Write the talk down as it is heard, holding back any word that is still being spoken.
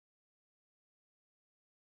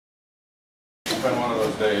been one of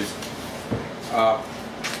those days. We're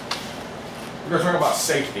going to talk about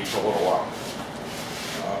safety for a little while.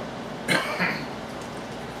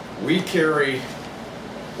 We carry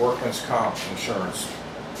workman's comp insurance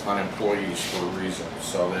on employees for a reason,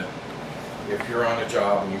 so that if you're on a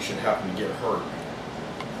job and you should happen to get hurt,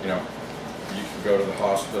 you know, you can go to the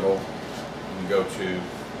hospital, you can go to,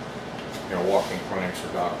 you know, walking clinics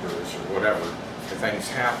or doctors or whatever, if things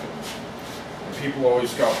happen. And people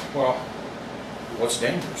always go, well, what's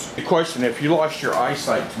dangerous? The question, if you lost your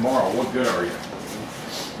eyesight tomorrow, what good are you?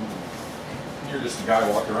 You're just a guy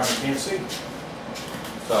walking around and can't see.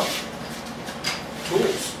 So,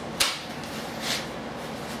 tools.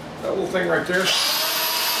 That little thing right there,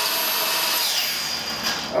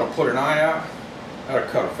 that'll put an eye out, that'll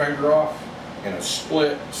cut a finger off in a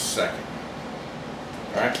split second.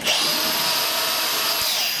 Alright?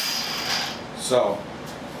 So,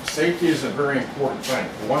 safety is a very important thing.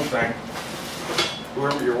 For one thing,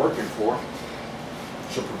 whoever you're working for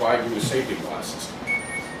should provide you with safety glasses.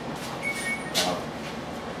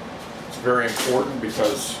 It's very important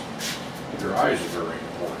because your eyes are very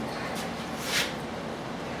important.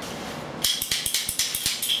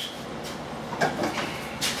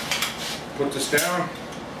 Put this down.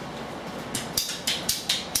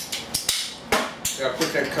 See how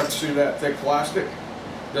quick that cuts through that thick plastic?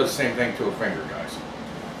 Does the same thing to a finger, guys.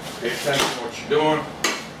 Pay attention to what you're doing.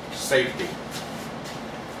 Safety.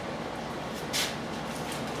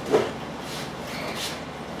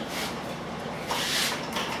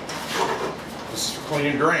 This is for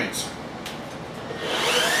cleaning drains.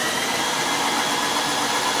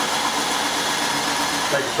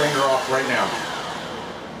 Take your finger off right now.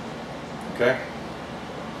 Okay?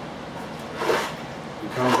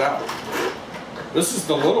 It comes out. This is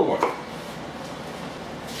the little one.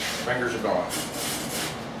 Fingers are gone.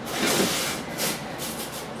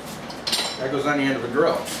 That goes on the end of a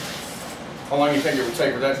drill. How long do you think it would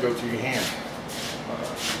take for that to go through your hand?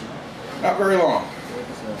 Not very long.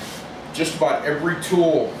 Just about every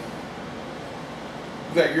tool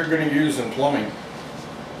that you're going to use in plumbing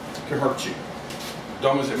can hurt you.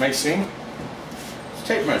 Dumb as it may seem, it's a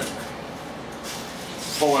tape measure.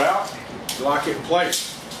 Pull it out, lock it in place.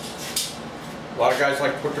 A lot of guys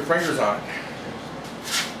like to put their fingers on it.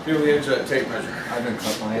 Feel the edge of that tape measure. I've been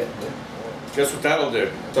cut my head. Guess what that'll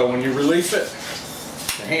do? So when you release it,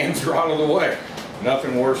 the hands are out of the way.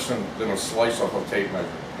 Nothing worse than a slice off a tape measure.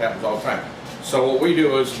 It happens all the time. So what we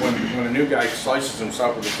do is when a new guy slices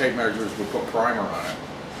himself with a tape measure is we put primer on it.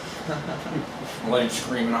 Let him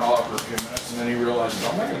scream and holler for a few minutes, and then he realizes,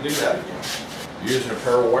 I'm not going to do that again. You're using a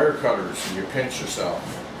pair of wire cutters and you pinch yourself.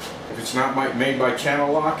 If it's not made by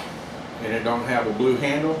Channel Lock and it don't have a blue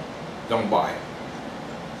handle, don't buy it.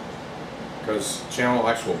 Because Channel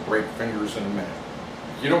Locks will break fingers in a minute.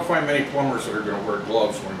 You don't find many plumbers that are going to wear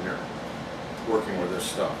gloves when you're working with this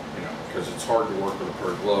stuff, you know, because it's hard to work with a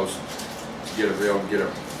pair of gloves to get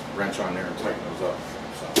a wrench on there and tighten those up.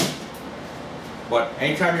 So. But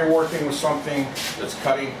anytime you're working with something that's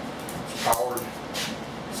cutting, it's powered,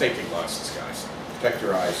 safety glasses, guys. Protect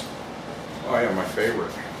your eyes. Oh yeah, my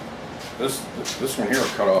favorite. This one here will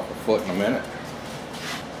cut off a foot in a minute.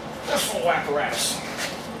 This little apparatus.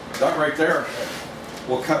 That right there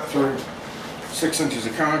will cut through 6 inches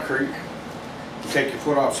of concrete. You take your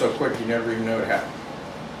foot off so quick you never even know it happened.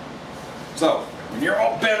 So, when you're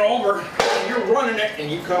all bent over, and you're running it,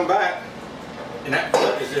 and you come back, and that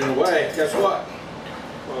foot is in the way, guess what?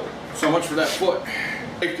 Well, so much for that foot.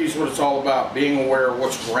 Safety is what it's all about, being aware of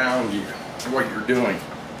what's around you, what you're doing.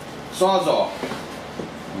 Sawzall,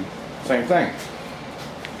 same thing.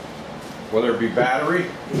 Whether it be battery,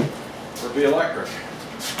 or it be electric.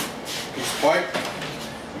 Piece of pipe,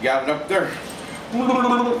 you got it up there.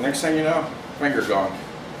 Next thing you know, finger gone.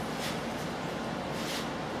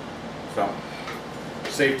 So,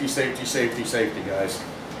 safety, safety, safety, safety, guys.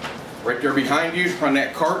 Right there behind you on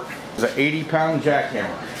that cart is an 80-pound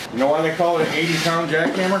jackhammer. You know why they call it an 80-pound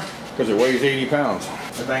jackhammer? Because it weighs 80 pounds.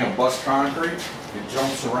 That thing will bust concrete, it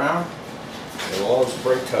jumps around, it'll always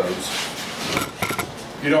break toes.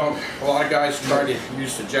 You know, a lot of guys try to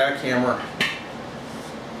use the jackhammer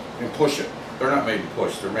and push it. They're not made to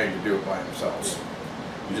push, they're made to do it by themselves.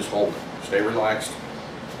 You just hold it, stay relaxed,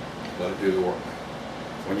 let it do the work.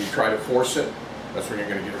 When you try to force it, that's when you're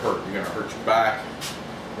going to get hurt. You're going to hurt your back,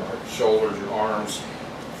 you're going to hurt your shoulders, your arms.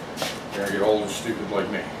 You're going to get old and stupid like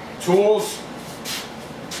me. Tools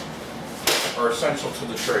are essential to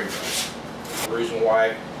the trade, guys. The reason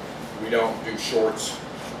why we don't do shorts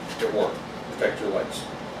at work. Protect your legs.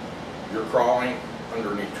 You're crawling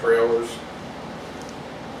underneath trailers.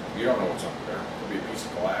 You don't know what's under there. It could be a piece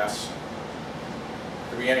of glass. It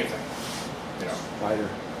could be anything. you know. Lighter.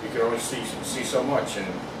 You can only see so much, and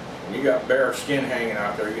when you got bare skin hanging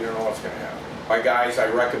out there, you don't know what's going to happen. My guys, I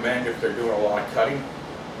recommend if they're doing a lot of cutting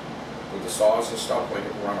with the saws and stuff, like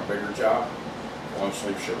if we're on a bigger job, long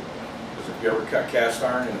sleeve shirt. Because if you ever cut cast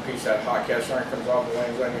iron and a piece of that hot cast iron comes off and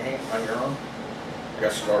lands on your hand, on your arm, I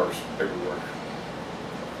got scars everywhere.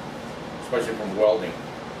 Especially from welding.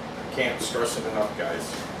 I can't stress it enough,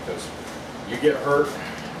 guys, because you get hurt,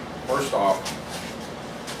 first off,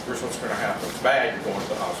 here's what's going to happen. It's bad, you're going to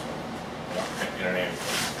the hospital. In an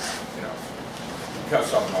ambulance. You know, you cut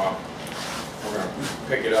something off, we're going to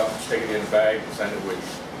pick it up, stick it in a bag, and send it with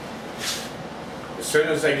you. As soon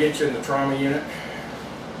as they get you in the trauma unit,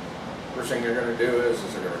 first thing they're going to do is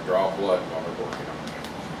they're going to draw blood while they're working on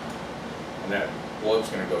it. And that blood's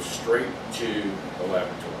going to go straight to the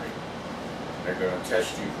laboratory. They're going to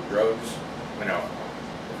test you for drugs and alcohol.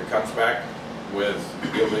 If it comes back with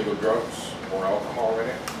illegal drugs or alcohol in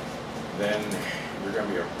it, then you're going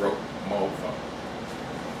to be a broke mofo,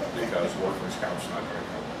 because workers' comp's not going to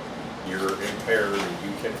cover. You're impaired,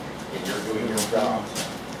 and you're doing your job,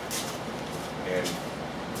 and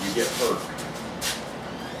you get hurt,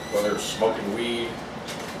 whether it's smoking weed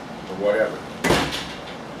or whatever.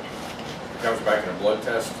 If it comes back in a blood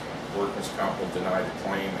test, workers' comp will deny the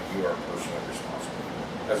claim that you are personally responsible.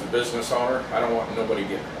 As a business owner, I don't want nobody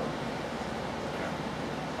getting hurt. You know,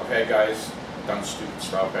 I've had guys done stupid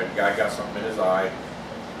stuff. I had a guy got something in his eye.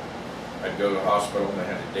 I'd go to the hospital and they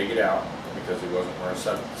had to dig it out because he wasn't wearing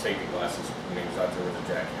safety glasses when he was out there with a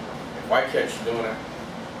jacket. If I catch you doing it,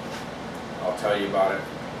 I'll tell you about it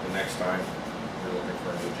the next time you're looking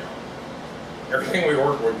for a new job. Everything we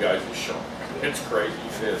work with, guys, is sharp. It's crazy.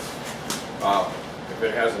 It is. If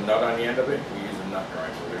it has a nut on the end of it, we use a nut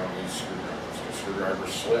driver. We don't use screwdrivers. If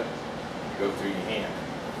screwdrivers slip, you go through your hand.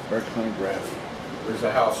 Very clean gravity. There's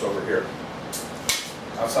a house over here,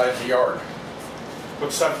 outside the yard. Put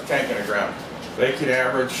a septic tank in the ground. They could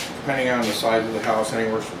average, depending on the size of the house,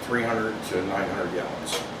 anywhere from 300 to 900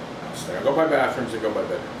 gallons. They don't go by bathrooms, they go by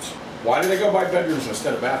bedrooms. Why do they go by bedrooms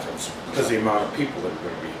instead of bathrooms? Because of the amount of people that are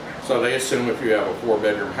going to be in there. So they assume if you have a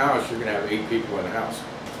 4-bedroom house, you're going to have 8 people in the house.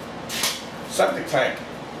 Septic tank.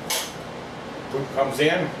 Poop comes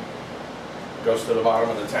in, goes to the bottom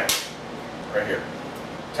of the tank, right here.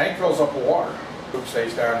 Tank fills up with water. Poop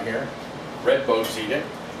stays down here. Red bugs eat it.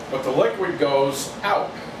 But the liquid goes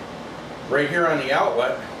out. Right here on the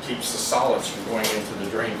outlet keeps the solids from going into the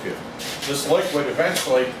drain field. This liquid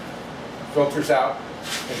eventually filters out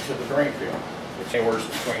into the drain field, which anywhere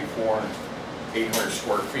between 400 and 800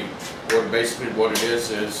 square feet. What it is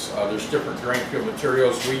there's different drain field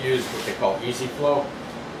materials. We use what they call easy flow.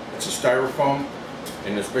 It's a styrofoam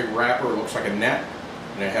in this big wrapper. It looks like a net,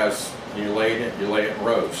 and it has, you lay it in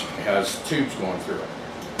rows. It has tubes going through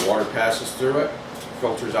it. Water passes through it,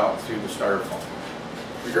 filters out through the styrofoam.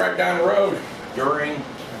 We drive down the road during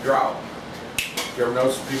a drought. You ever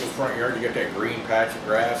notice in people's front yard, you get that green patch of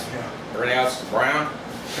grass? Yeah. Everything else is brown.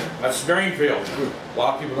 That's the drain field. A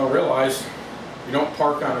lot of people don't realize you don't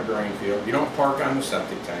park on a drain field. You don't park on the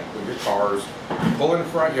septic tank with your cars. You pull in the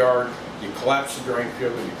front yard, you collapse the drain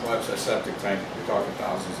field, and you collapse that septic tank. You're talking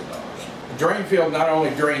thousands of dollars. The drain field not only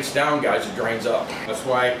drains down, guys, it drains up. That's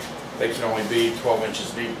why they can only be 12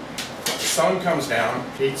 inches deep. The sun comes down,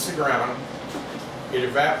 heats the ground, it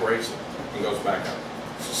evaporates and goes back up.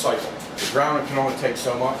 It's a cycle. The ground can only take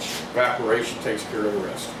so much. Evaporation takes care of the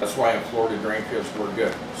rest. That's why in Florida drain fields work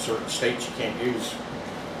good. Certain states you can't use.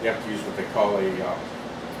 You have to use what they call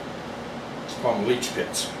call them leach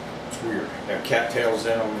pits. It's weird. They have cattails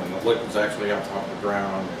in them, and the liquid's actually on top of the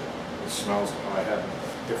ground. It smells to high heaven.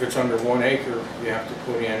 If it's under 1 acre, you have to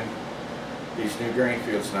put in these new drain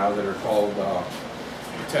fields now that are called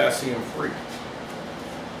potassium free.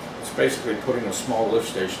 It's basically putting a small lift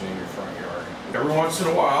station in your front yard. Every once in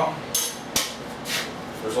a while,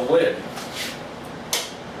 there's a lid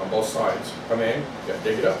on both sides. Come in, you gotta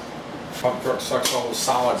dig it up. Pump truck sucks all the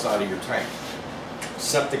solids out of your tank.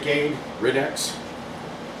 Septic aid, Ridex,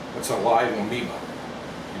 that's a live amoeba.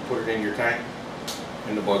 You put it in your tank,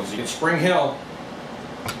 and the bugs eat. In Spring Hill,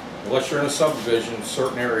 unless you're in a subdivision,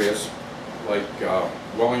 certain areas like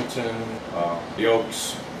Wellington, the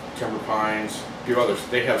Oaks, Timber Pines, a few others,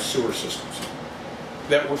 they have sewer systems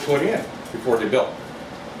that were put in before they built.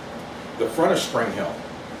 The front of Spring Hill,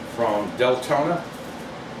 from Deltona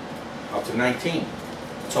out to 19,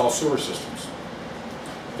 it's all sewer systems.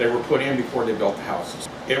 They were put in before they built the houses.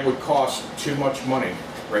 It would cost too much money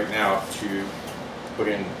right now to put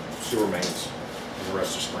in sewer mains in the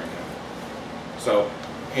rest of Spring Hill. So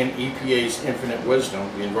in EPA's infinite wisdom,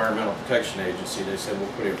 the Environmental Protection Agency, they said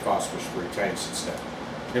we'll put in phosphorus-free tanks instead.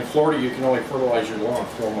 In Florida, you can only fertilize your lawn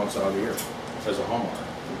 4 months out of the year. as a homeowner.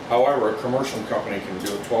 However, a commercial company can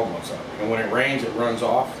do it 12 months out. And when it rains, it runs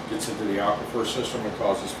off, gets into the aquifer system, and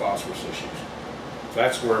causes phosphorus issues.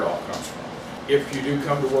 That's where it all comes from. If you do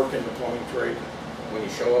come to work in the plumbing trade, when you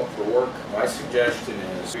show up for work, my suggestion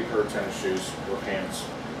is a pair of tennis shoes or pants.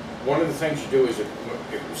 One of the things you do is if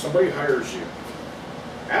somebody hires you,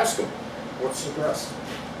 ask them, what's the dress?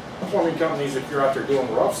 Plumbing companies, if you're out there doing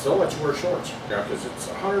roughs, they'll let you wear shorts. Yeah, because it's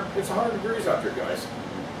 100 degrees out there, guys.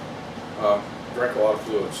 Drink a lot of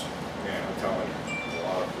fluids. Man, I'm telling you, a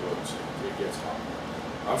lot of fluids. It gets hot.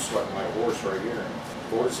 I'm sweating like a horse right here.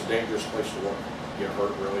 Florida's a dangerous place to work. You get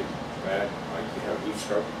hurt really bad. Like you have a heat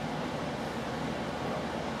stroke.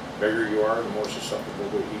 The bigger you are, the more susceptible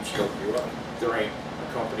to a heat stroke you are. There ain't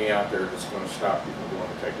a company out there that's going to stop you from going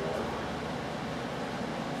to take a water break.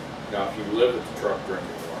 Now, if you live at the truck drinking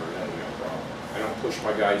water, then we got a problem. I don't push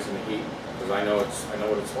my guys in the heat because I know what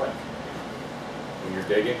it's like. When you're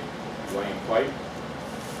digging, laying pipe,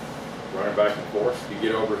 running back and forth, you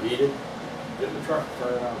get overheated, get in the truck,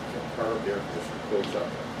 turn it on, turn up the air conditioner, close up.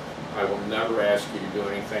 I will never ask you to do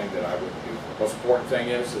anything that I wouldn't do. The most important thing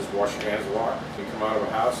is wash your hands a lot. If you come out of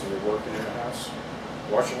a house and you're working in a house,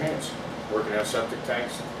 wash your hands. Working on septic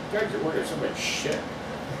tanks, guys, you're working on somebody's shit.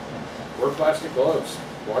 Wear plastic gloves.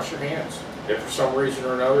 Wash your hands. If for some reason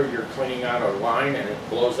or another you're cleaning out a line and it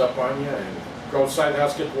blows up on you, and go inside the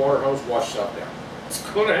house, get the water hose, wash stuff down. It's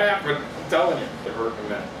going to happen. I'm telling you. It hurt in a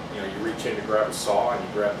minute. You know, you reach in to grab a saw and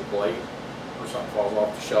you grab the blade, or something falls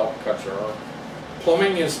off the shelf and cuts your arm.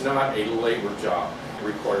 Plumbing is not a labor job. It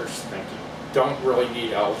requires thinking. Don't really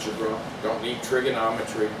need algebra. Don't need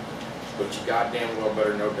trigonometry. But you goddamn well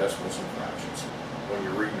better know decimals and fractions. When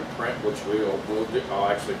you're reading a print, which we'll do, I'll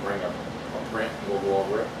actually bring a print and we'll go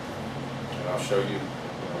over it. And I'll show you,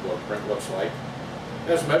 what a print looks like. It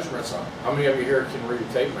has measurements on it. How many of you here can read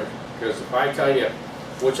a tape measure? Because if I tell you,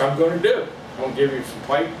 which I'm going to do, I'm going to give you some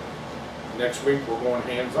pipe. Next week we're going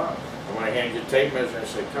hands-on. I'm going to hand you a tape measure and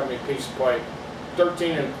say, cut me a piece of pipe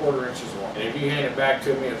 13¼ inches long. And if you hand it back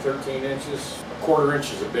to me at 13 inches, a quarter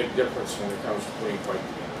inch is a big difference when it comes to putting pipe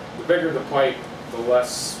together. The bigger the pipe, the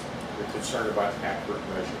less you're concerned about accurate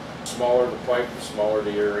measure. The smaller the pipe, the smaller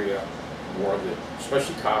the area, the more the,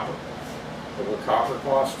 especially copper. But what copper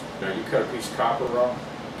costs, you cut a piece of copper wrong,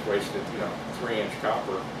 it's wasted, 3-inch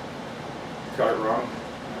copper. You cut it wrong,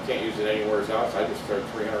 you can't use it anywhere else. I just throw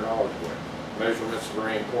 $300 away. Measurements are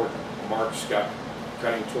very important. Mark's got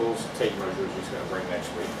cutting tools, tape measures he's going to bring next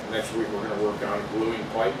week. Next week we're going to work on gluing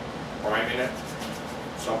pipe, priming it.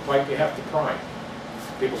 Some pipe you have to prime.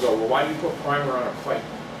 People go, well, why do you put primer on a pipe?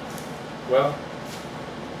 Well,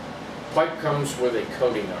 pipe comes with a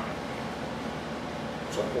coating on it.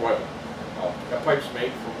 Some oil. Well, that pipe's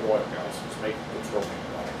made from oil, guys. It's made from petroleum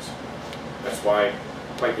products. That's why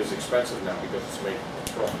pipe is expensive now, because it's made from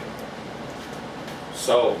petroleum.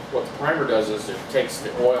 So what the primer does is it takes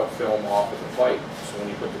the oil film off of the pipe. So when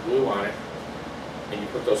you put the glue on it and you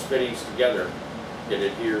put those fittings together, it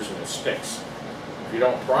adheres and it sticks. If you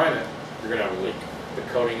don't prime it, you're going to have a leak. The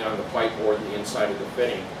coating on the pipe or the inside of the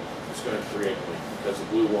fitting is going to create a leak because the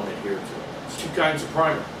glue won't adhere to it. There's two kinds of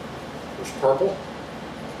primer. There's purple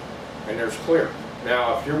and there's clear.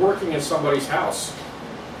 Now, if you're working in somebody's house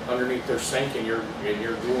underneath their sink and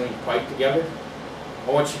you're gluing pipe together,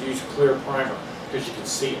 I want you to use clear primer because you can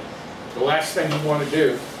see it. The last thing you want to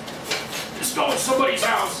do is go in somebody's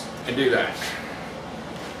house and do that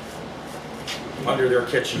under their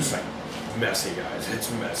kitchen sink. Messy, guys. It's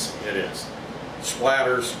messy. It is.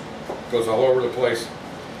 Splatters, goes all over the place.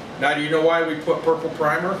 Now, do you know why we put purple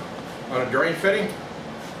primer on a drain fitting?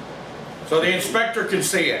 So the inspector can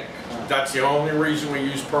see it. That's the only reason we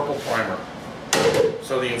use purple primer.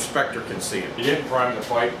 So the inspector can see it. If you didn't prime the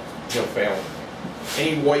pipe, you'll fail.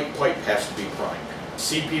 Any white pipe has to be primed.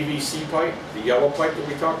 CPVC pipe, the yellow pipe that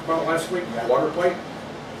we talked about last week, water pipe,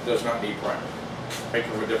 does not need primer. Made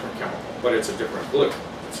from a different chemical, but it's a different glue.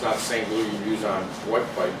 It's not the same glue you use on white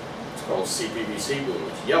pipe. It's called CPVC glue.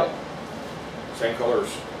 It's yellow. Same color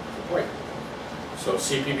as the pipe. So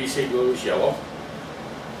CPVC glue is yellow.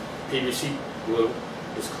 PVC glue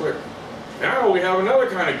is clear. Now we have another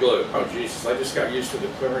kind of glue. Oh Jesus, I just got used to the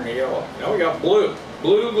clear and the yellow. Now we got blue.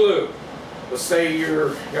 Blue glue. Let's say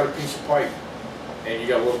you got a piece of pipe and you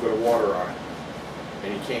got a little bit of water on it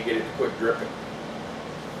and you can't get it to quit dripping.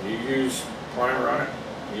 You use primer on it,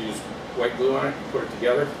 you use white glue on it, you put it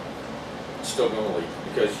together, it's still going to leak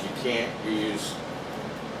because you can't use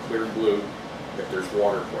clear glue if there's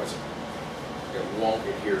water present. It won't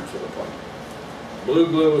adhere to the pipe. Blue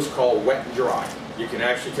glue is called wet and dry. You can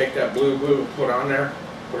actually take that blue glue and put it on there,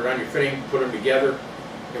 put it on your fitting, put them together,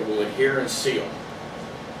 it will adhere and seal.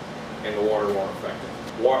 and the water won't affect it.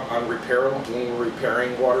 On repair, when we're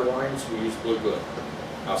repairing water lines, we use blue glue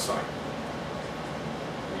outside.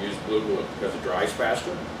 We use blue glue because it dries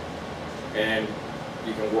faster, and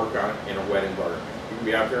you can work on it in a wet environment. You can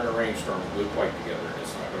be out there in a rainstorm and glue pipe together, and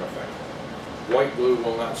it's not going to affect it. White glue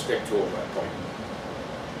will not stick to a wet pipe.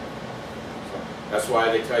 So that's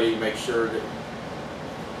why they tell you make sure that you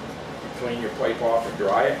clean your pipe off and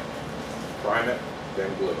dry it, prime it,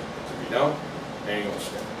 then glue it. So if you don't, it ain't going to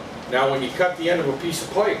stick. Now when you cut the end of a piece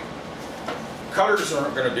of pipe, cutters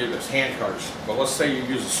aren't going to do this, hand cutters, but let's say you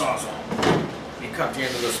use a Sawzall. You cut the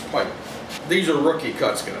end of this pipe. These are rookie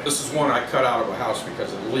cuts. This is one I cut out of a house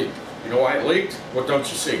because it leaked. You know why it leaked? What don't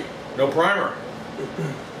you see? No primer.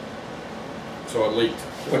 So it leaked.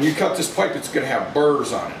 When you cut this pipe, it's going to have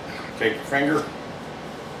burrs on it. Take your finger.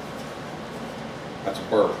 That's a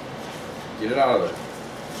burr. Get it out of there.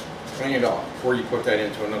 Clean it off before you put that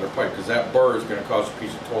into another pipe, because that burr is going to cause a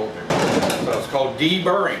piece of toilet paper. So it's called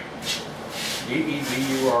deburring.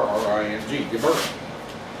 D-E-B-U-R-R-I-N-G, deburring.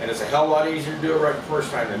 And it's a hell of a lot easier to do it right the first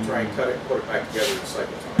time than try and cut it and put it back together the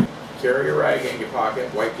second time. Carry your rag in your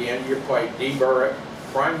pocket, wipe the end of your pipe, deburr it,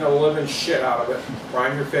 prime the living shit out of it,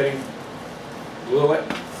 prime your fitting, glue it,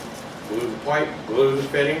 glue the pipe, glue the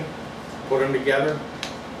fitting, put them together,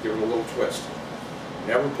 give it a little twist.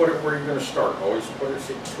 Never put it where you're going to start. Always put it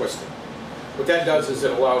twisted. What that does is it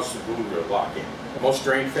allows the glue to lock in. Most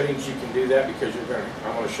drain fittings you can do that because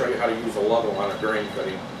I'm going to show you how to use a level on a drain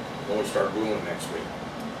fitting when we start gluing next week.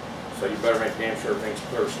 So you better make damn sure everything's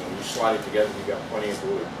clear, so when you slide it together, you've got plenty of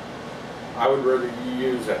glue. I would rather you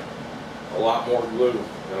use a lot more glue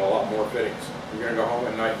than a lot more fittings. You're going to go home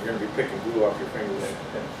at night, you're going to be picking glue off your fingers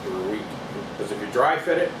for a week. Because if you dry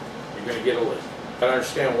fit it, you're going to get a leak. I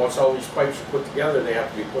understand once all these pipes are put together, they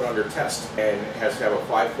have to be put under test, and it has to have a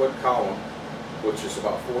 5-foot column, which is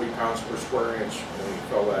about 40 pounds per square inch when you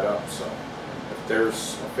fill that up. So if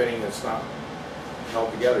there's a fitting that's not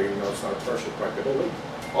held together, even though it's not a pressure pipe, it'll leak.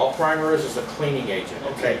 All primer is a cleaning agent.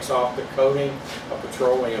 It takes off the coating of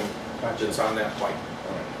petroleum that's on that pipe.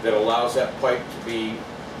 That allows that pipe to be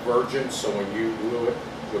virgin, so when you glue it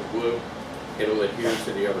with glue, it'll adhere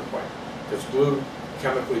to the other pipe. Because glue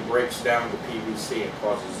chemically breaks down the PVC and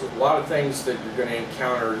causes a lot of things that you're going to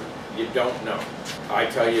encounter you don't know. I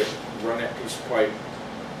tell you, run that piece of pipe,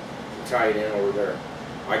 tie it in over there.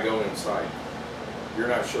 I go inside. You're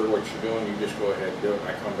not sure what you're doing, you just go ahead and do it.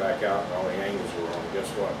 I come back out and all the angles are wrong. Guess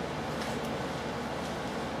what?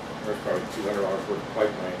 There's probably $200 worth of pipe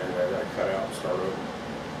laying there that I cut out and start over.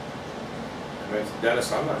 And then,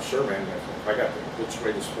 Dennis, I'm not sure, man, if I got which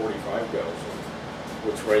way this 45 goes and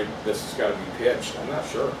which way this has got to be pitched. I'm not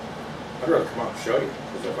sure. I'd rather come out and show you,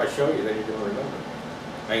 because if I show you, then you're going to remember.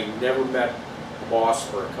 I ain't never met a boss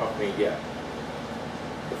or a company yet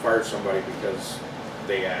that fired somebody because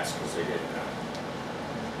they asked because they didn't know.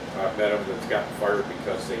 I've met them that's gotten fired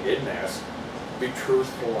because they didn't ask. Be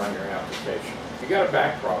truthful on your application. If you got a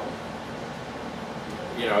back problem,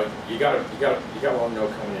 you know, you got to let them know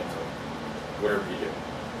coming into it, whatever you do.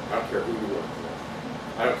 I don't care who you work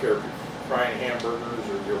for. I don't care if you're frying hamburgers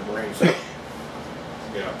or your brain cell.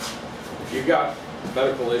 You know, if you got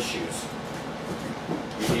medical issues,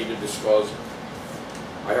 you need to disclose it.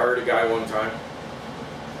 I hired a guy one time,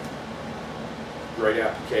 great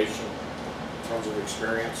application, tons of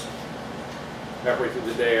experience. Halfway through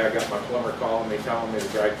the day, I got my plumber calling me, telling me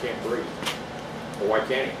the guy can't breathe. Well, why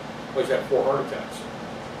can't he? Well, he's had 4 heart attacks.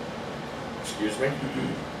 Excuse me?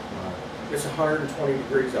 It's 120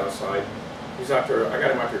 degrees outside. He's out there, I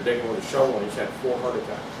got him out there digging with a shovel, and he's had 4 heart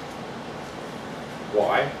attacks.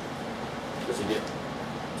 Why? Because he didn't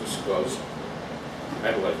disclose. I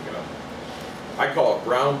had to let it go. I call it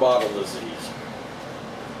brown bottle disease.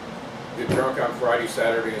 Get drunk on Friday,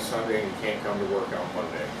 Saturday, and Sunday, and you can't come to work on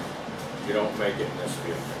Monday. You don't make it in this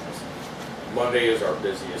field. Monday is our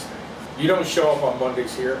busiest day. You don't show up on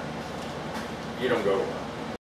Mondays here, you don't go to work.